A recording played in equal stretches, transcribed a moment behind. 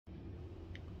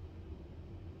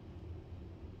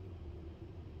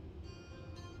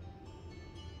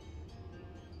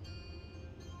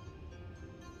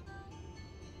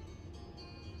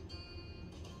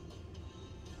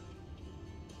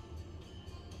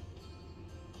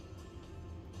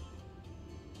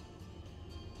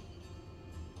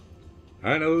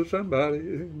I know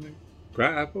somebody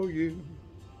cry for you.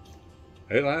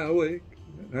 They lie awake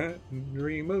at night and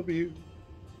dream of you.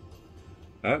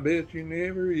 I bet you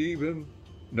never even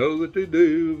know that they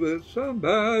do, but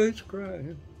somebody's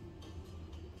crying.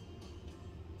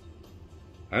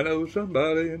 I know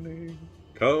somebody and they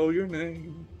call your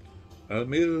name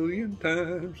 1,000,000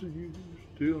 times and you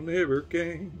still never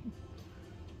came.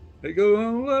 They go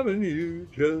on loving you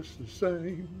just the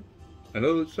same. I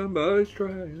know that somebody's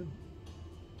trying.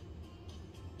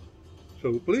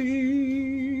 So please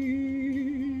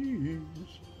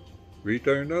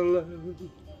return the love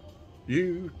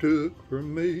you took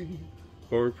from me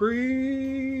for free.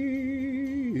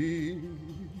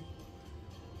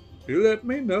 You let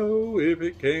me know if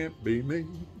it can't be me.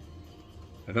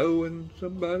 I know when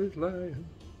somebody's lying.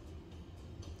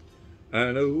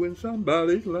 I know when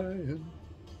somebody's lying.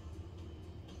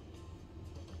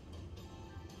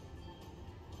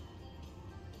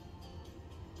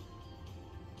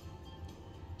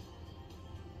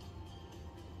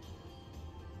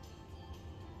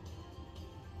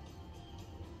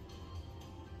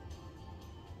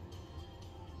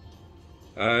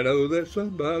 I know that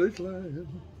somebody's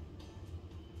lying.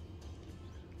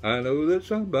 I know that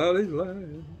somebody's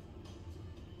lying.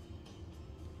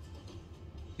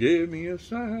 Give me a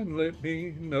sign, let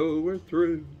me know we're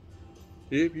through.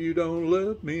 If you don't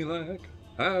love me like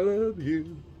I love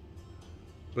you.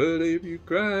 But if you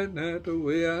cry at night the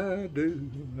way I do,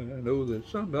 I know that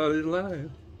somebody's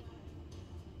lying.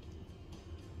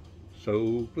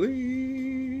 So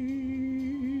please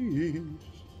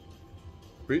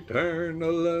return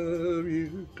the love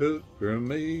you took from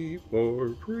me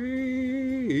for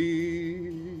free.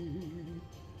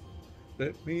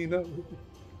 Let me know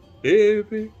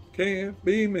if it can't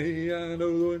be me. I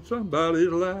know when somebody's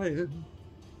lying.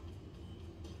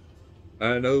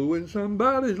 I know when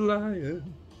somebody's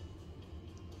lying.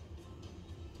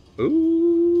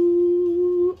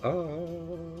 Ooh, ah.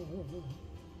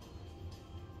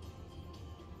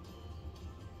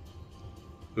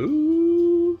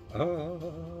 Ooh,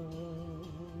 ah.